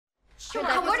Sure,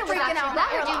 I would have freaking out.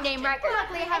 That would name Riker.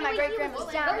 Luckily, I had my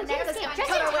great-grandma's down and next time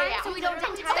cut our way out. So we don't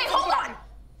take time. Okay, hold on!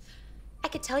 I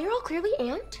could tell you're all clearly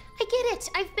amped. I get it.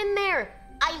 I've been there.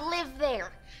 I live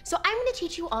there. So I'm gonna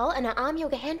teach you all an arm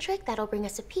yoga hand trick that'll bring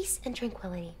us a peace and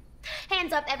tranquility.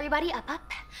 Hands up, everybody, up,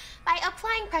 up. By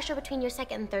applying pressure between your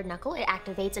second and third knuckle, it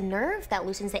activates a nerve that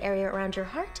loosens the area around your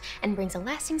heart and brings a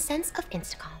lasting sense of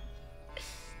insta-calm.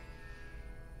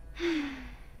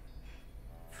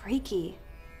 Freaky.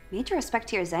 Major respect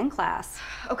to your Zen class.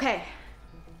 Okay,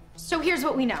 so here's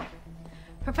what we know.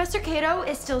 Professor Cato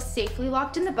is still safely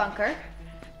locked in the bunker.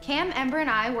 Cam, Ember, and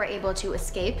I were able to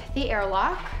escape the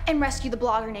airlock and rescue the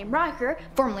blogger named Riker,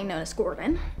 formerly known as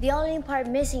Gordon. The only part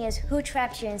missing is who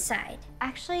trapped you inside.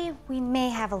 Actually, we may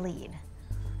have a lead.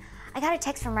 I got a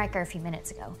text from Riker a few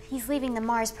minutes ago. He's leaving the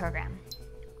Mars program.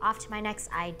 Off to my next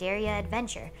I Dare Ya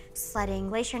adventure, sledding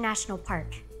Glacier National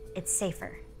Park. It's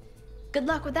safer. Good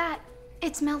luck with that.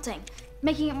 It's melting,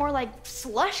 making it more like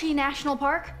slushy National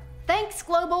Park. Thanks,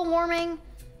 global warming.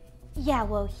 Yeah,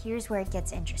 well, here's where it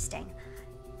gets interesting.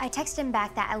 I texted him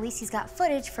back that at least he's got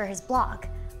footage for his blog,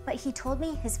 but he told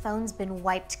me his phone's been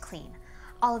wiped clean.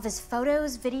 All of his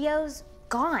photos, videos,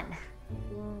 gone.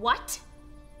 What?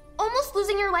 Almost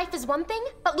losing your life is one thing,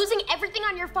 but losing everything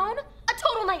on your phone? A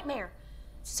total nightmare.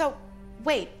 So,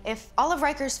 wait, if all of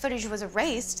Riker's footage was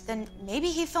erased, then maybe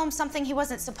he filmed something he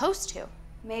wasn't supposed to.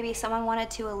 Maybe someone wanted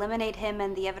to eliminate him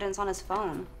and the evidence on his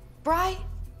phone. Bri,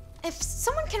 if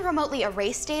someone can remotely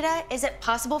erase data, is it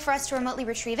possible for us to remotely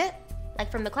retrieve it? Like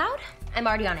from the cloud? I'm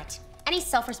already on it. Any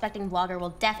self-respecting blogger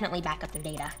will definitely back up their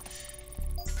data.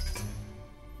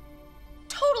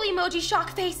 Total emoji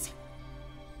shock face.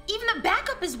 Even the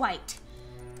backup is wiped.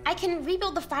 I can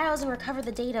rebuild the files and recover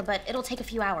the data, but it'll take a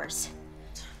few hours.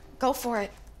 Go for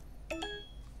it.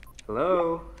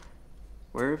 Hello?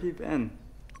 Where have you been?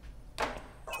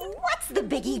 What's the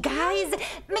biggie, guys?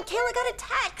 McKeyla got a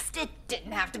text. It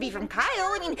didn't have to be from Kyle.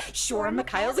 I mean, sure,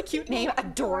 Mikhail's a cute name.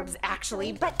 Adorbs,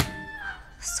 actually, but...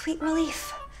 Sweet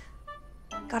relief.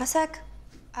 Got a sec?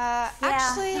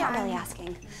 Actually, not really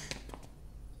asking.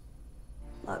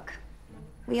 Look,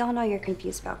 we all know you're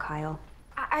confused about Kyle.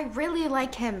 I really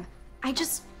like him. I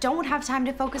just don't have time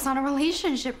to focus on a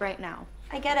relationship right now.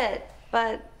 I get it,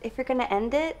 but if you're gonna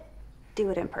end it,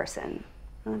 do it in person.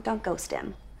 Don't ghost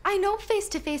him. I know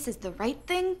face-to-face is the right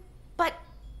thing, but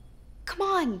come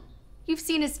on. You've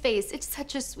seen his face. It's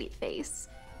such a sweet face.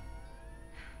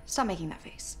 Stop making that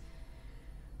face.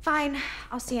 Fine,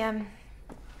 I'll see him.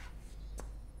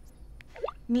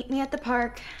 Meet me at the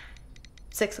park,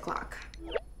 6 o'clock.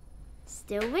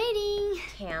 Still waiting.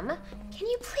 Cam, can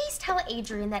you please tell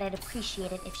Adrienne that I'd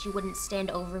appreciate it if she wouldn't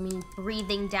stand over me,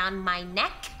 breathing down my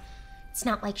neck? It's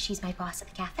not like she's my boss at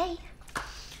the cafe. Ember,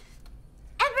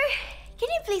 can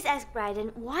you please ask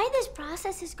Bryden why this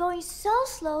process is going so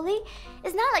slowly?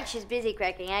 It's not like she's busy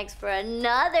cracking eggs for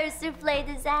another souffle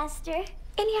disaster.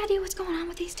 Any idea what's going on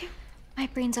with these two? My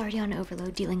brain's already on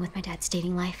overload dealing with my dad's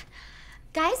dating life.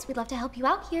 Guys, we'd love to help you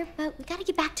out here, but we gotta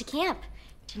get back to camp.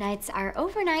 Tonight's our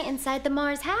overnight inside the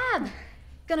Mars Hab.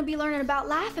 Gonna be learning about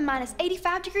life in minus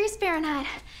 85 degrees Fahrenheit.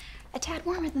 A tad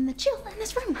warmer than the chill in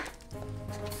this room.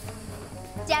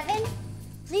 Devon,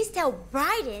 please tell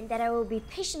Bryden that I will be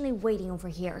patiently waiting over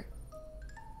here.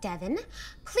 Devon,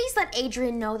 please let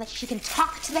Adrienne know that she can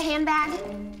talk to the handbag.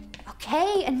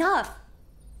 Okay, enough.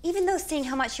 Even though seeing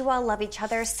how much you all love each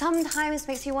other sometimes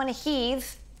makes you want to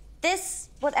heave, this,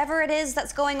 whatever it is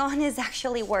that's going on, is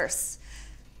actually worse.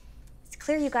 It's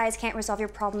clear you guys can't resolve your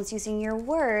problems using your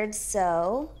words,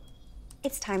 so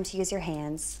it's time to use your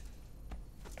hands.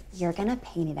 You're gonna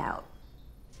paint it out.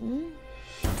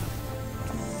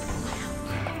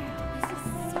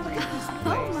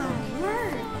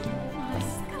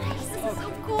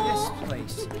 This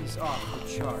place is off the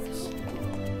charts.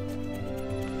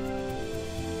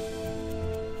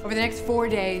 Over the next 4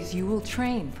 days, you will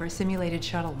train for a simulated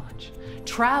shuttle launch,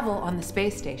 travel on the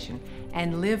space station,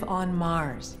 and live on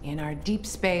Mars in our Deep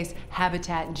Space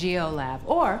Habitat Geolab,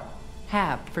 or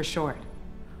HAB for short.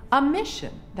 A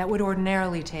mission that would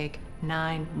ordinarily take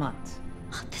 9 months.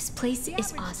 Oh, this place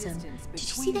is awesome. Did you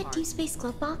see that deep space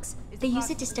glove box? They use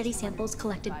it to study samples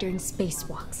collected during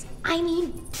spacewalks. I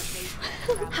mean,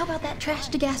 How about that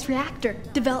trash-to-gas reactor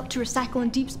developed to recycle in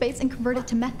deep space and convert it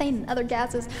to methane and other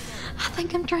gases? I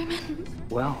think I'm dreaming.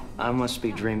 Well, I must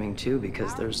be dreaming too,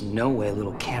 because there's no way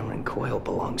little Camryn Coyle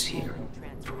belongs here.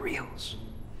 For reals.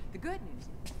 The good news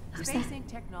is, Who's spacing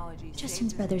technology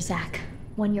Justin's brother, Zach.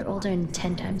 1 year older and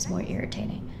 10 times more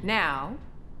irritating. Now,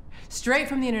 straight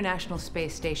from the International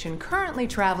Space Station, currently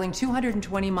traveling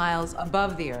 220 miles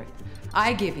above the Earth,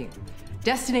 I give you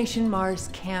Destination Mars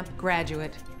Camp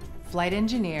graduate, flight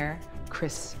engineer,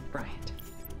 Chris Bryant.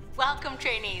 Welcome,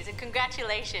 trainees, and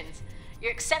congratulations. Your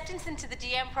acceptance into the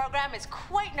DM program is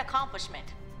quite an accomplishment.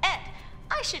 And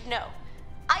I should know,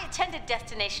 I attended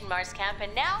Destination Mars Camp,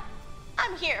 and now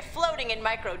I'm here floating in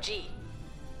Micro G.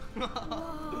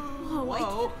 Whoa, I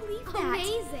can't believe that.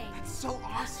 Amazing. That's so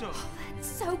awesome. Oh, that's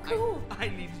so cool. I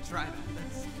need to try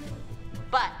that.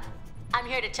 But I'm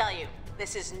here to tell you,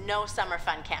 this is no summer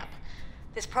fun camp.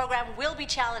 This program will be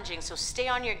challenging, so stay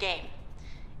on your game.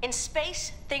 In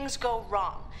space, things go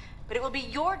wrong, but it will be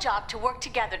your job to work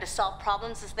together to solve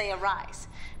problems as they arise.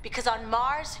 Because on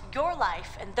Mars, your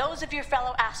life and those of your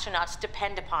fellow astronauts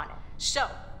depend upon it. So,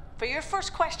 for your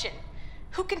first question,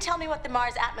 who can tell me what the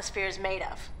Mars atmosphere is made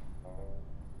of?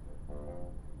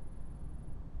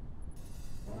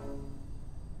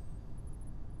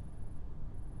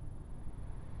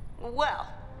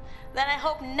 Well, then I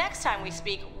hope next time we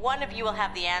speak, one of you will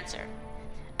have the answer.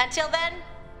 Until then...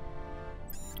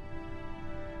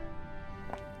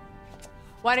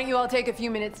 Why don't you all take a few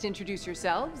minutes to introduce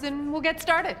yourselves, and we'll get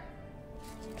started.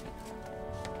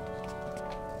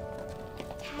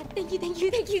 Dad,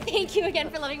 thank you again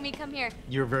for letting me come here.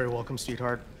 You're very welcome,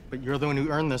 sweetheart. But you're the one who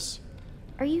earned this.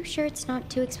 Are you sure it's not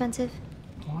too expensive?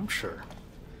 Oh, I'm sure.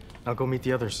 Now go meet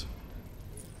the others.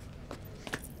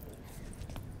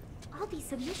 All these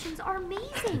submissions are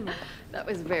amazing. That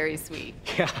was very sweet.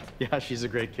 Yeah, she's a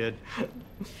great kid.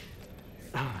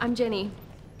 I'm Jenny.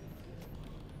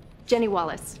 Jenny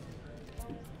Wallace.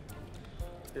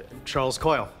 Charles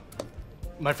Coyle.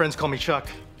 My friends call me Chuck.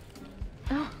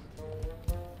 Oh.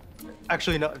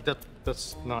 Actually, no,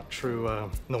 that's not true.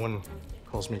 No one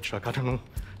calls me Chuck. I don't know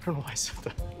why I said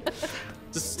that.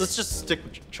 Let's just stick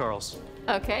with Charles.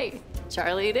 Okay,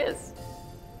 Charlie it is.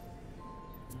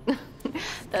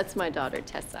 That's my daughter,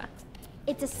 Tessa.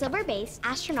 It's a silver-based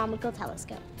astronomical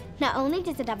telescope. Not only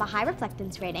does it have a high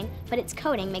reflectance rating, but its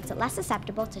coating makes it less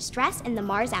susceptible to stress in the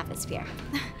Mars atmosphere.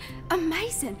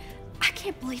 Amazing. I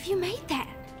can't believe you made that.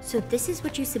 So this is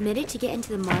what you submitted to get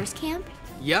into the Mars camp?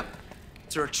 Yep.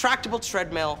 It's a retractable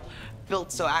treadmill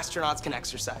built so astronauts can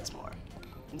exercise more.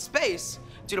 In space,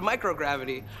 due to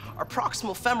microgravity, our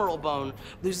proximal femoral bone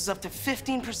loses up to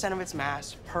 15% of its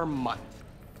mass per month.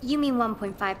 You mean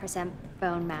 1.5%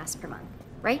 bone mass per month,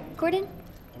 right, Gordon?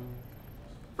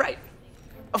 Right.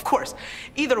 Of course.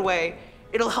 Either way,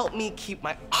 it'll help me keep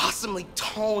my awesomely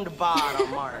toned bod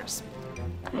on Mars.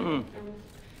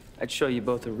 I'd show you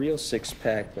both a real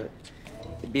six-pack, but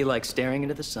it'd be like staring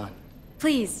into the sun.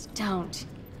 Please don't.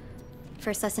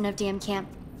 First lesson of DM camp,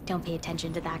 don't pay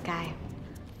attention to that guy.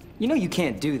 You know you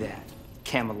can't do that,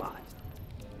 Camelot.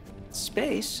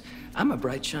 Space, I'm a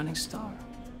bright shining star.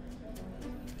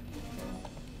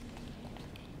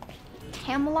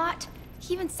 Camelot?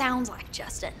 He even sounds like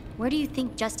Justin. Where do you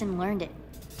think Justin learned it?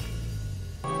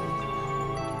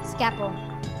 Scalpel.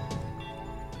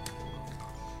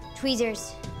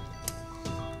 Tweezers.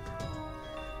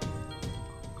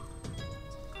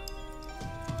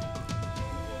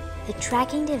 The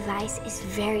tracking device is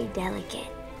very delicate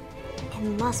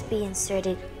and must be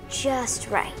inserted just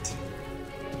right.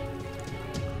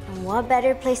 And what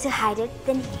better place to hide it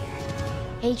than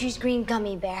here? Adrie's green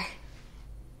gummy bear.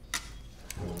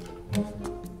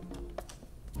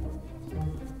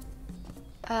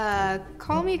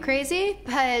 Call me crazy,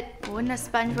 but wouldn't a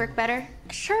sponge work better?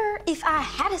 Sure, if I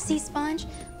had a sea sponge,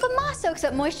 but Ma soaks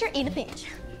up moisture in a pinch.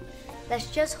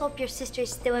 Let's just hope your sister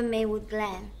is still in Maywood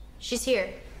Glen. She's here.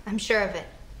 I'm sure of it.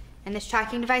 And this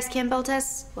tracking device Cam built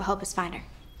us will help us find her.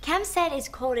 Cam said it's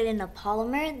coated in a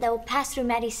polymer that will pass through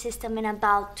Maddie's system in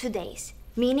about 2 days.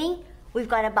 Meaning, we've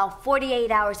got about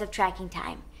 48 hours of tracking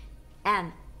time.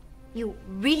 You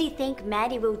really think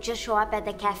Maddie will just show up at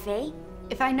the cafe?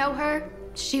 If I know her,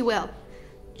 she will.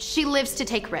 She lives to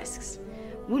take risks.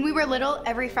 When we were little,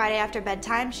 every Friday after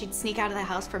bedtime, she'd sneak out of the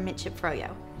house for mint chip froyo.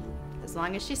 As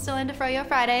long as she's still into Froyo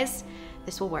Fridays,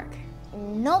 this will work.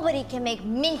 Nobody can make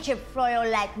mint chip froyo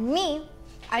like me.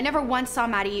 I never once saw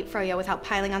Maddie eat froyo without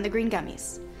piling on the green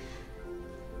gummies.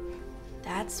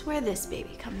 That's where this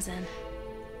baby comes in.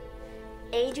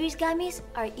 Adrie's gummies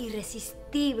are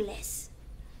irresistibles.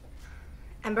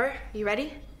 Ember, you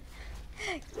ready?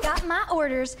 Got my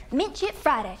orders. Mint Chip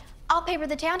Friday. I'll paper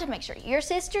the town to make sure your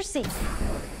sister sees.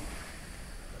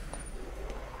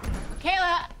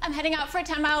 Kayla, I'm heading out for a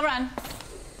 10-mile run.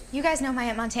 You guys know my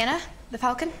Aunt Montana, the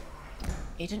Falcon?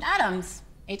 Agent Attoms,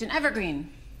 Agent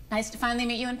Evergreen. Nice to finally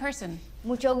meet you in person.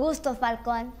 Mucho gusto,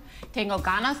 Falcon. Tengo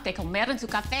ganas de comer en su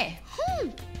café.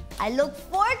 I look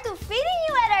forward to feeding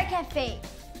you at our cafe.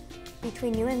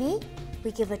 Between you and me,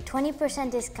 we give a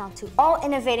 20% discount to all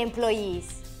innovate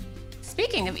employees.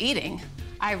 Speaking of eating,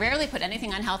 I rarely put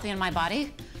anything unhealthy in my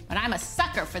body, but I'm a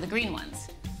sucker for the green ones.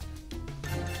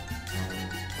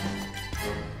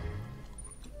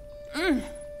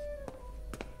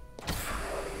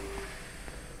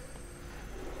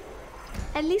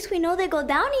 At least we know they go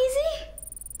down easy.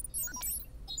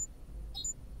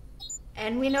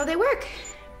 And we know they work.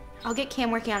 I'll get Cam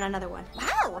working on another one.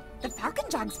 Wow, the falcon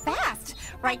jogs fast.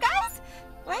 Right, guys?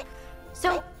 Right?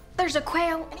 So, there's a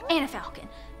quail and a falcon.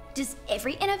 Does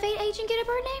every Innovate agent get a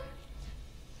bird name?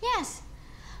 Yes.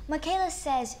 McKeyla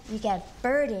says you get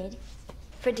birded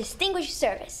for distinguished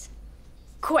service.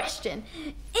 Question.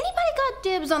 Anybody got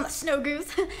dibs on the snow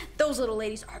goose? Those little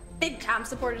ladies are big-time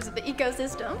supporters of the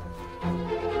ecosystem.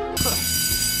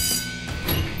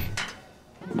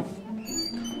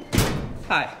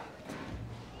 Hi.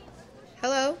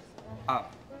 Hello?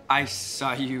 I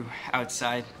saw you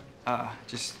outside,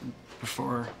 just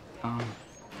before,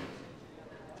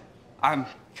 I'm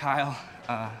Kyle.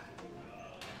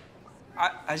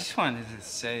 I just wanted to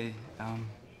say,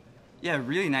 yeah,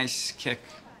 really nice kick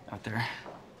out there.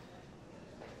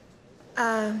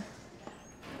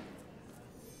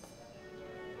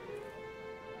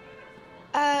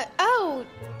 Oh,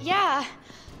 yeah.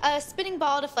 A spinning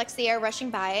ball deflects the air rushing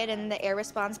by it, and the air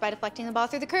responds by deflecting the ball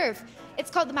through the curve.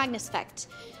 It's called the Magnus effect.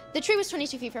 The tree was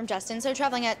 22 feet from Justin, so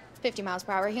traveling at 50 miles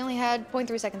per hour, he only had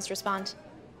 0.3 seconds to respond.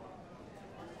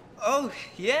 Oh,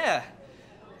 yeah.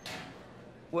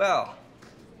 Well,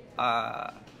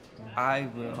 I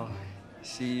will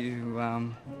see you,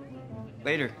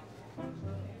 later.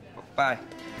 Bye.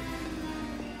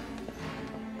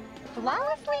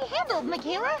 Flawlessly handled,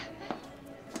 McKeyla.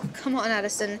 Come on,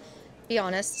 Addison. Be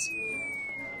honest.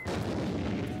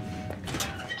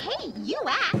 Hey, you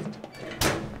asked.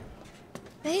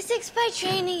 Basics by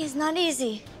training is not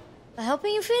easy. But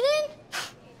helping you fit in?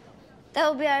 That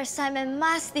will be our assignment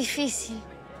más difícil.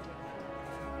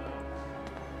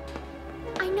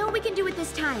 I know we can do it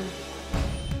this time.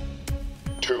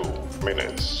 2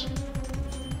 minutes.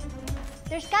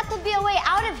 There's got to be a way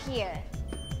out of here.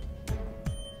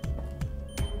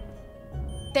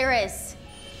 There is.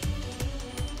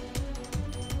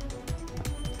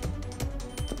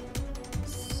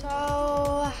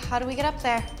 So, how do we get up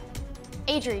there?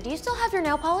 Adri, do you still have your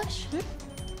nail polish?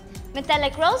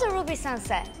 Metallic rose or ruby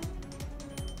sunset?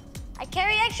 I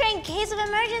carry extra in case of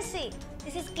emergency.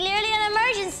 This is clearly an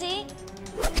emergency.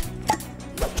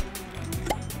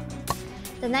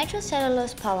 The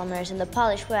nitrocellulose polymers in the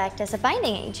polish will act as a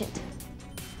binding agent.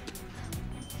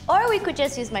 Or we could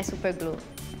just use my super glue.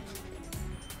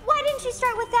 Why didn't you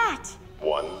start with that?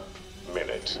 1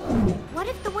 minute. What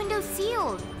if the window's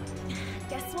sealed?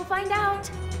 Guess we'll find out.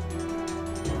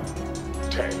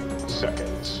 10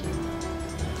 seconds.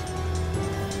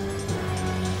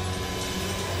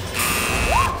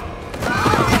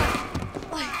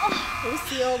 It was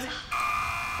sealed.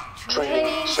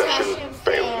 Training session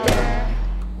failure.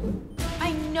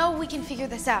 I know we can figure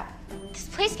this out. This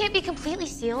place can't be completely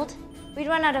sealed. We'd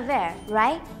run out of air,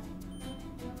 right?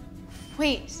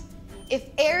 Wait, if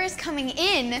air is coming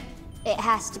in, it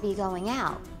has to be going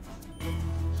out.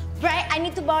 Right, I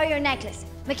need to borrow your necklace.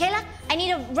 McKeyla, I need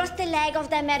to rust the leg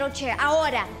of that metal chair.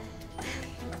 Ahora.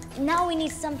 Now we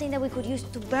need something that we could use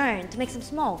to burn, to make some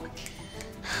smoke.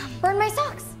 Burn my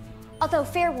socks. Although,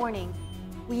 fair warning,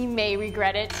 we may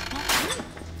regret it.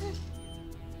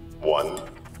 1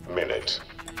 minute.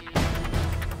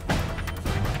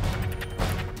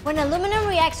 When aluminum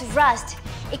reacts with rust,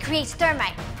 it creates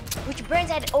thermite, which burns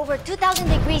at over 2,000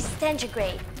 degrees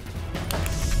centigrade.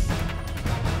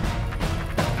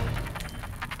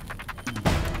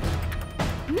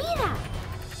 Mira!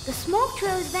 The smoke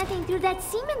trail is venting through that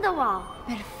seam in the wall.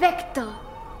 Perfecto.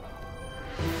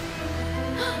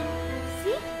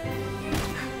 See?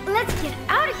 Let's get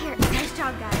out of here. Nice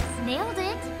job, guys. Nailed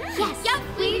it. Yes. Yep.